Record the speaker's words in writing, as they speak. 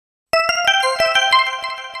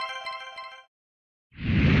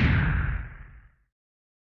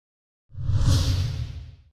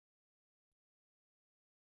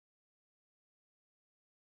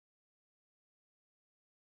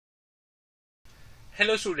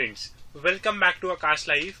Hello students, welcome back to Aakash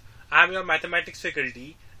Live. I am your mathematics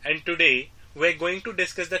faculty and today we are going to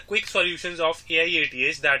discuss the quick solutions of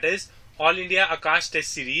AIATS, that is All India Aakash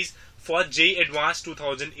Test Series for JEE Advanced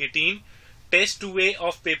 2018 Test 2A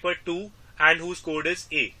of Paper 2 and whose code is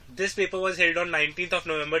A. This paper was held on 19th of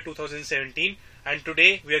November 2017 and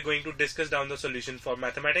today we are going to discuss down the solution for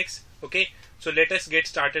mathematics. Okay, so let us get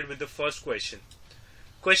started with the first question.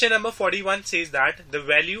 Question number 41 says that the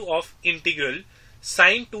value of integral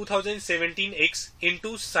sin 2017x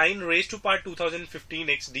into sin raised to power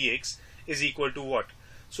 2015x dx is equal to what?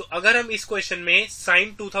 So अगर हम इस question में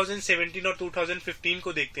sin 2017 और 2015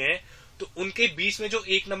 को देखते हैं तो उनके बीच में जो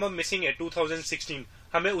एक नंबर मिसिंग है 2016,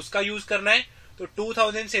 हमें उसका यूज करना है. तो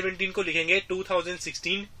 2017 को लिखेंगे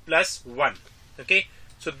 2016 plus 1. Okay,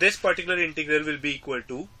 so this particular integral will be equal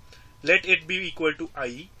to, let it be equal to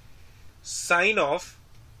I sin of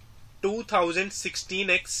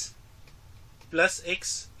 2016x plus x,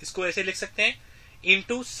 इसको ऐसे लिख सकते हैं,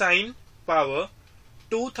 into sine power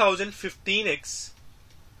 2015x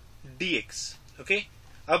dx. Okay,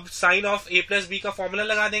 अब sign of a plus B का formula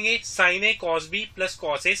लगा देंगे, sign a cos b plus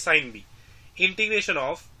cos a sign b, integration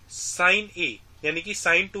of sine a यानी कि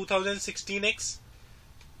sign 2016x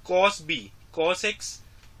cos b cos x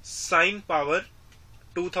sine power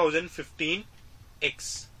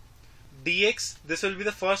 2015x dx. This will be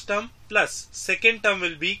the first term plus second term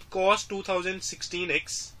will be cos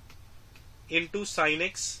 2016x into sin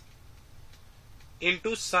x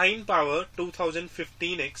into sin power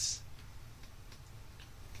 2015x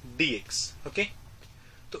dx. Okay,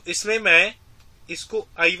 तो इसमें मैं इसको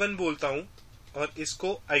I1 बोलता हूं और इसको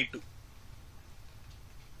I2.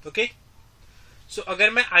 Okay, सो अगर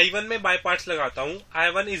मैं I1 में बाय पार्ट्स लगाता हूं,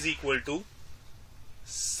 I1 is equal to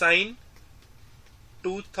sign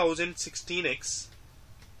 2016x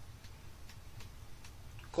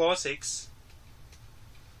cos x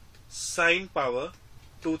sin power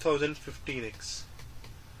 2015x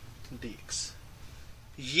dx.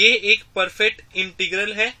 ये एक परफेक्ट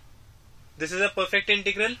इंटीग्रल है. This is a perfect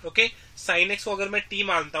integral. Okay, sin x को अगर मैं t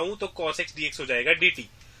मानता हूं तो cos x dx हो जाएगा dt.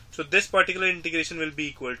 So this particular integration will be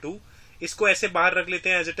equal to, इसको ऐसे बाहर रख लेते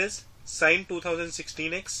हैं as it is, sin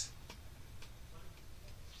 2016x.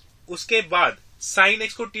 उसके बाद साइन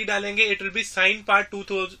एक्स को टी डालेंगे, it will be sign par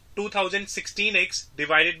 2016x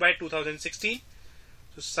divided by 2016.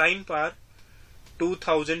 तो sign par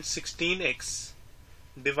 2016x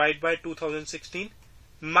divide by 2016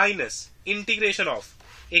 minus integration of,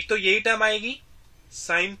 एक तो यही टर्म आएगी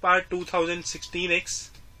sign par 2016x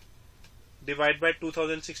divide by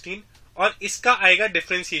 2016 और इसका आएगा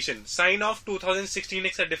डिफरेंशिएशन. साइन ऑफ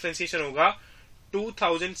 2016x का डिफरेंशिएशन होगा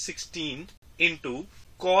 2016 into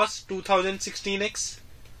cos 2016x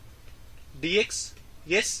dx.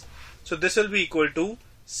 Yes, so this will be equal to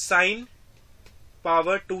sin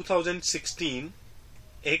power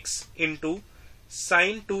 2016x into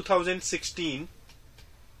sin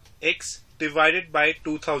 2016x divided by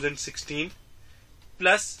 2016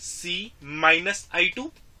 plus c minus I2.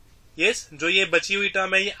 Yes, जो ये बची हुई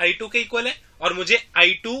term है ये I2 के equal है और मुझे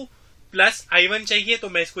I2 प्लस I1 चाहिए तो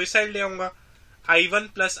मैं इसको इस साइड ले आऊंगा. I1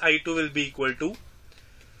 plus I2 will be equal to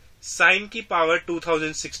sign की power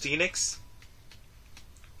 2016x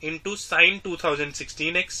into sine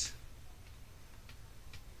 2016x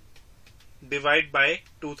divide by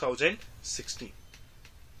 2016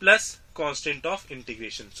 plus constant of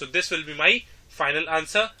integration. So this will be my final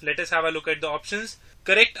answer. Let us have a look at the options.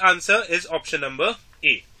 Correct answer is option number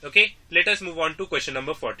A. Okay, let us move on to question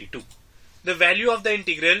number 42. The value of the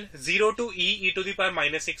integral 0 to e to the power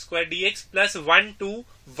minus x square dx plus 1 to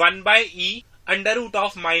 1 by e under root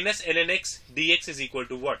of minus ln x dx is equal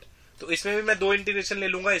to what. तो इसमें भी मैं दो integration ले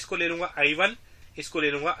लूंगा, इसको ले लूंगा I1, इसको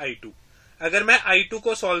ले लूंगा I2. अगर मैं I2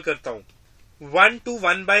 को सॉल्व करता हूं, 1 to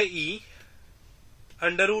 1 by e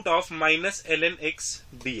under root of minus ln x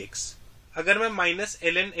dx. अगर मैं माइनस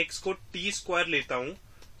ln x को t स्क्वायर लेता हूं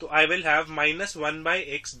तो I will have minus 1 by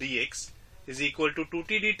x dx is equal to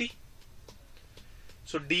 2t dt.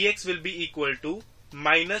 So dx will be equal to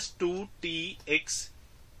minus 2tx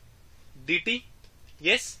dt.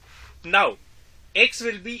 Yes, now x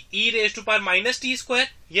will be e raised to power minus t square.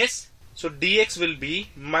 Yes, so dx will be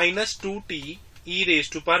minus 2t e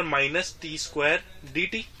raised to power minus t square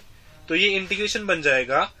dt. तो ये integration बन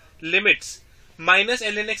जाएगा limits minus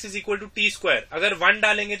ln x is equal to T square. अगर 1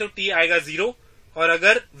 डालेंगे तो t आएगा 0 और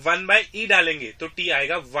अगर 1 by e डालेंगे तो t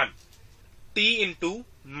आएगा 1. t into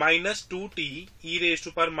minus 2t e raised to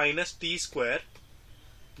power minus t square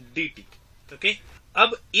dt. Okay,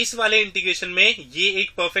 अब इस वाले इंटीग्रेशन में ये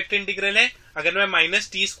एक परफेक्ट इंटीग्रल है. अगर मैं माइनस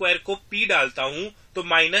टी स्क्वायर को p डालता हूं तो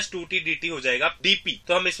माइनस 2t dt हो जाएगा dp.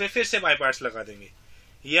 तो हम इसमें फिर से बाय पार्ट्स लगा देंगे.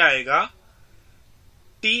 ये आएगा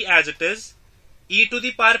t as it is e to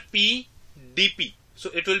the power p dp. So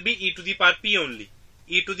it will be e to the power p only,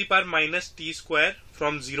 e to the power minus t square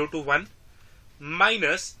from 0 to 1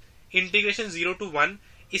 minus integration 0 to 1,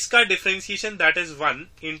 इसका differentiation that is 1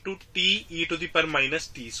 into t e to the power minus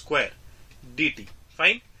t square dt.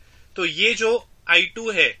 Fine. तो ये जो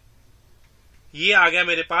I2 है ये आ गया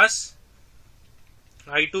मेरे पास.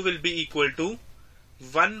 I2 will be equal to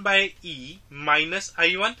 1 by e minus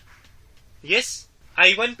I1. Yes,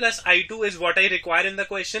 I1 plus I2 is what I require in the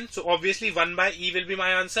question. So obviously 1 by e will be my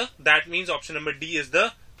answer. That means option number D is the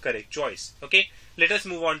correct choice. Okay. Let us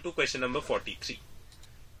move on to question number 43.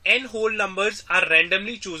 N whole numbers are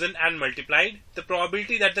randomly chosen and multiplied. The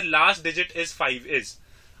probability that the last digit is 5 is.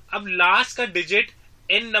 अब last का digit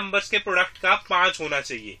n numbers के product का 5 होना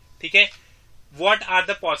चाहिए. ठीक है. What are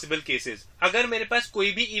the possible cases? अगर मेरे पास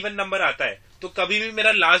कोई भी even number आता है तो कभी भी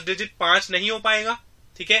मेरा last digit 5 नहीं हो पाएगा.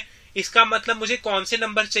 ठीक है. इसका मतलब मुझे कौन से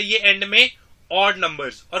नंबर चाहिए एंड में? Odd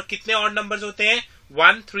numbers. और कितने ऑड नंबर्स होते हैं?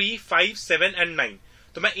 1, 3, 5, 7 एंड 9.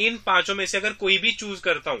 तो मैं इन पांचों में से अगर कोई भी चूज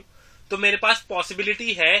करता हूं तो मेरे पास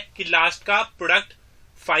पॉसिबिलिटी है कि लास्ट का प्रोडक्ट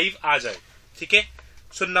 5 आ जाए. ठीक है.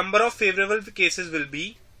 So number of favourable cases will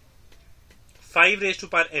be 5 raised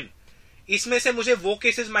to power n. इसमें से मुझे वो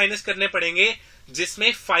केसेस माइनस करने पड़ेंगे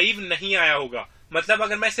जिसमें 5 नहीं आया होगा. मतलब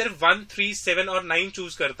अगर मैं सिर्फ 1, 3, 7 और 9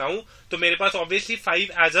 चूज करता हूं तो मेरे पास ऑब्वियसली 5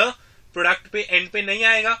 एज अ प्रोडक्ट पे एंड पे नहीं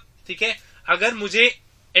आएगा. ठीक है. अगर मुझे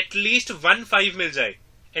एटलीस्ट 1 5 मिल जाए,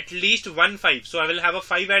 at least 1 5, so I will have a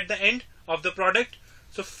 5 at the end of the product.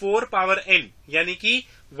 So 4 power n यानी कि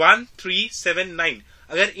 1, 3, 7, 9.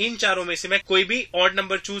 अगर इन चारों में से मैं कोई भी ऑड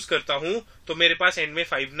नंबर चूज करता हूं तो मेरे पास एंड में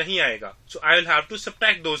 5 नहीं आएगा. सो I will have to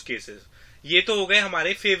subtract those cases. ये तो हो गए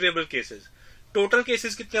हमारे फेवरेबल केसेस. टोटल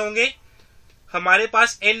केसेस कितने होंगे? हमारे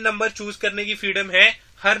पास n नंबर चूज करने की फ्रीडम है.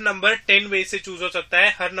 हर नंबर 10 वे से चूज हो सकता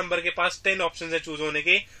है. हर नंबर के पास 10 ऑप्शन है चूज होने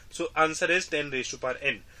के. So answer is 10 raised to power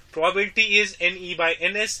n. Probability is ne by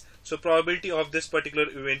ns. So probability of this particular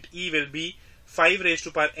event e will be 5 raised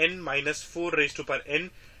to power n minus 4 raised to power n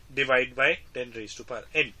divided by 10 raised to power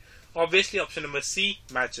n. Obviously option number C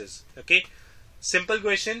matches. Okay. Simple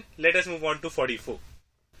question. Let us move on to 44.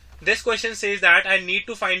 This question says that I need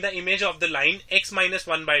to find the image of the line x minus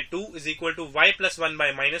 1 by 2 is equal to y plus 1 by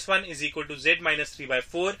minus 1 is equal to z minus 3 by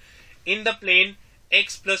 4 in the plane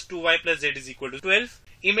x plus 2y plus z is equal to 12.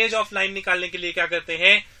 Image of line निकालने के लिए क्या करते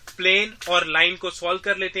हैं? Plane और line को solve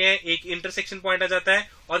कर लेते हैं. एक इंटरसेक्शन पॉइंट आ जाता है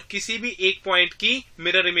और किसी भी एक पॉइंट की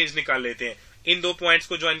मिरर इमेज निकाल लेते हैं. इन दो पॉइंट्स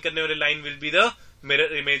को ज्वाइन करने वाले line will be the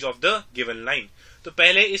mirror image of the given line. तो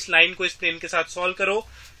पहले इस लाइन को इस प्लेन के साथ सॉल्व करो.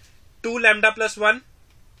 2 lambda plus 1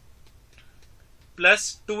 plus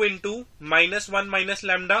 2 into minus 1 minus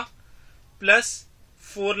lambda plus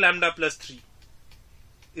 4 lambda plus 3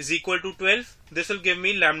 is equal to 12. This will give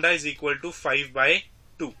me lambda is equal to 5 by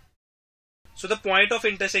 2. So the point of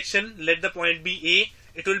intersection, let the point be A.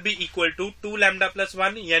 It will be equal to 2 lambda plus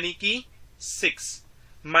 1 यानी कि 6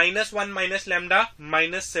 minus 1 minus lambda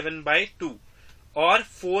minus 7 by 2 और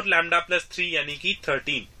 4 lambda plus 3 यानी कि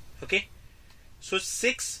 13. Okay. So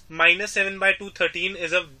 6 minus 7 by 2 13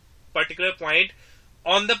 is a particular point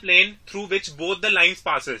on the plane through which both the lines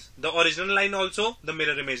passes, the original line also, the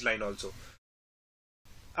mirror image line also.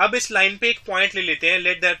 अब इस line पे एक point ले लेते हैं.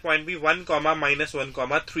 Let that point B 1, minus 1,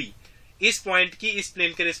 3. इस point की इस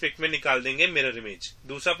प्लेन के रिस्पेक्ट में निकाल देंगे मिरर इमेज.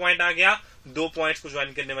 दूसरा पॉइंट आ गया. दो पॉइंट्स को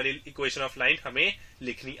ज्वाइन करने वाली इक्वेशन ऑफ लाइन हमें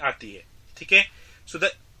लिखनी आती है. ठीक है. So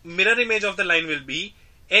the mirror image of the line will be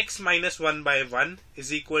x minus 1 by 1 is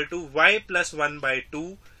equal to y plus 1 by 2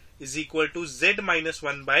 is equal to z minus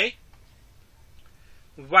 1 by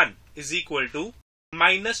 1 is equal to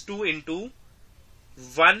minus 2 into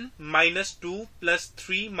 1 minus 2 plus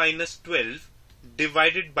 3 minus 12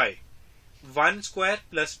 divided by 1 square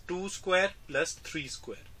plus 2 square plus 3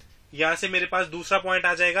 square. यहां से मेरे पास दूसरा point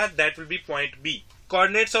आ जाएगा. That will be point B.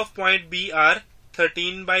 Coordinates of point B are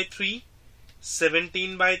 13 by 3,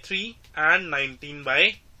 17 by 3 and 19 by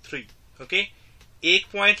 3. Okay. एक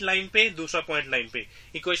point line पे, दूसरा point line पे.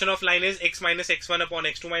 Equation of line is x minus x1 upon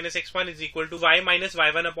x2 minus x1 is equal to y minus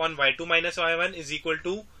y1 upon y2 minus y1 is equal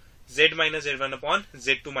to z minus z1 upon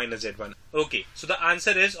z2 minus z1. Okay, so the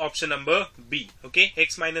answer is option number B. Okay,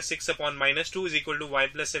 x minus 6 upon minus 2 is equal to y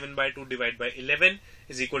plus 7 by 2 divided by 11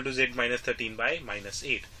 is equal to z minus 13 by minus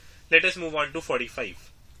 8. Let us move on to 45.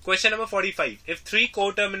 Question number 45. If three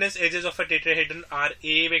coterminous edges of a tetrahedron are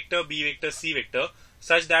A vector, B vector, C vector,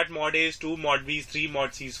 such that mod A is 2, mod B is 3,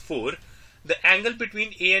 mod C is 4. The angle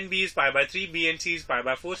between A and B is pi by 3, B and C is pi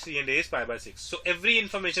by 4, C and A is pi by 6. So every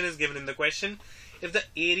information is given in the question. If the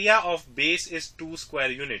area of base is 2 square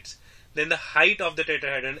units, then the height of the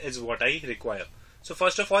tetrahedron is what I require. So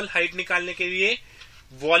first of all height निकालने के लिए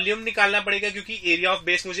volume निकालना पड़ेगा, क्योंकि area of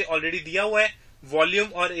base मुझे already दिया हुआ है.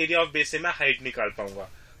 वॉल्यूम और एरिया ऑफ बेस से मैं हाइट निकाल पाऊंगा.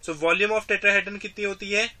 सो वॉल्यूम ऑफ टेट्राहेड्रन कितनी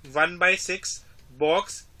होती है? 1/6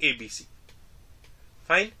 box ABC.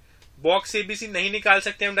 Fine. Box ABC नहीं निकाल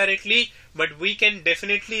सकते हम directly, but we can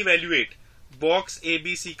definitely evaluate box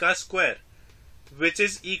ABC का square, which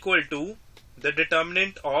is equal to the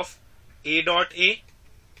determinant of A dot A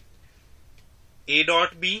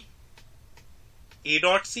dot B, A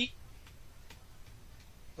dot C,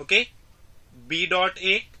 okay, B dot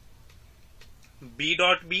A, B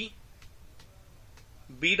dot B,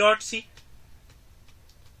 B dot C,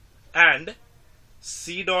 and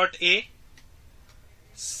C dot A,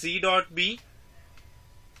 C dot B,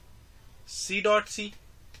 C dot C.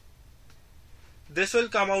 This will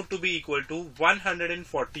come out to be equal to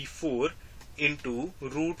 144 into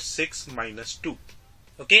root 6 minus 2.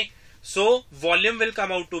 Okay. So volume will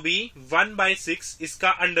come out to be 1/6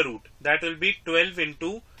 इसका under root. That will be 12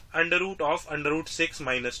 into under root of under root 6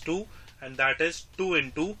 minus 2, and that is 2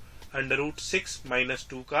 into under root 6 minus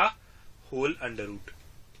 2 का whole under root.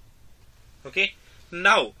 Okay.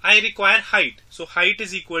 Now I require height. So height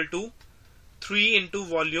is equal to 3 into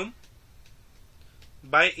volume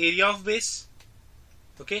by area of base.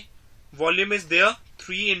 Okay. Volume is there.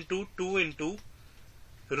 3 into 2 into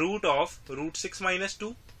root of root 6 minus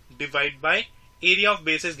 2 divided by area of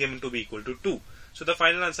base is given to be equal to 2. So the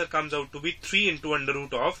final answer comes out to be 3 into under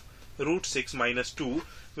root of root 6 minus 2,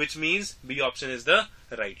 which means B option is the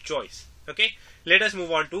right choice. Okay. Let us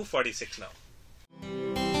move on to 46 now.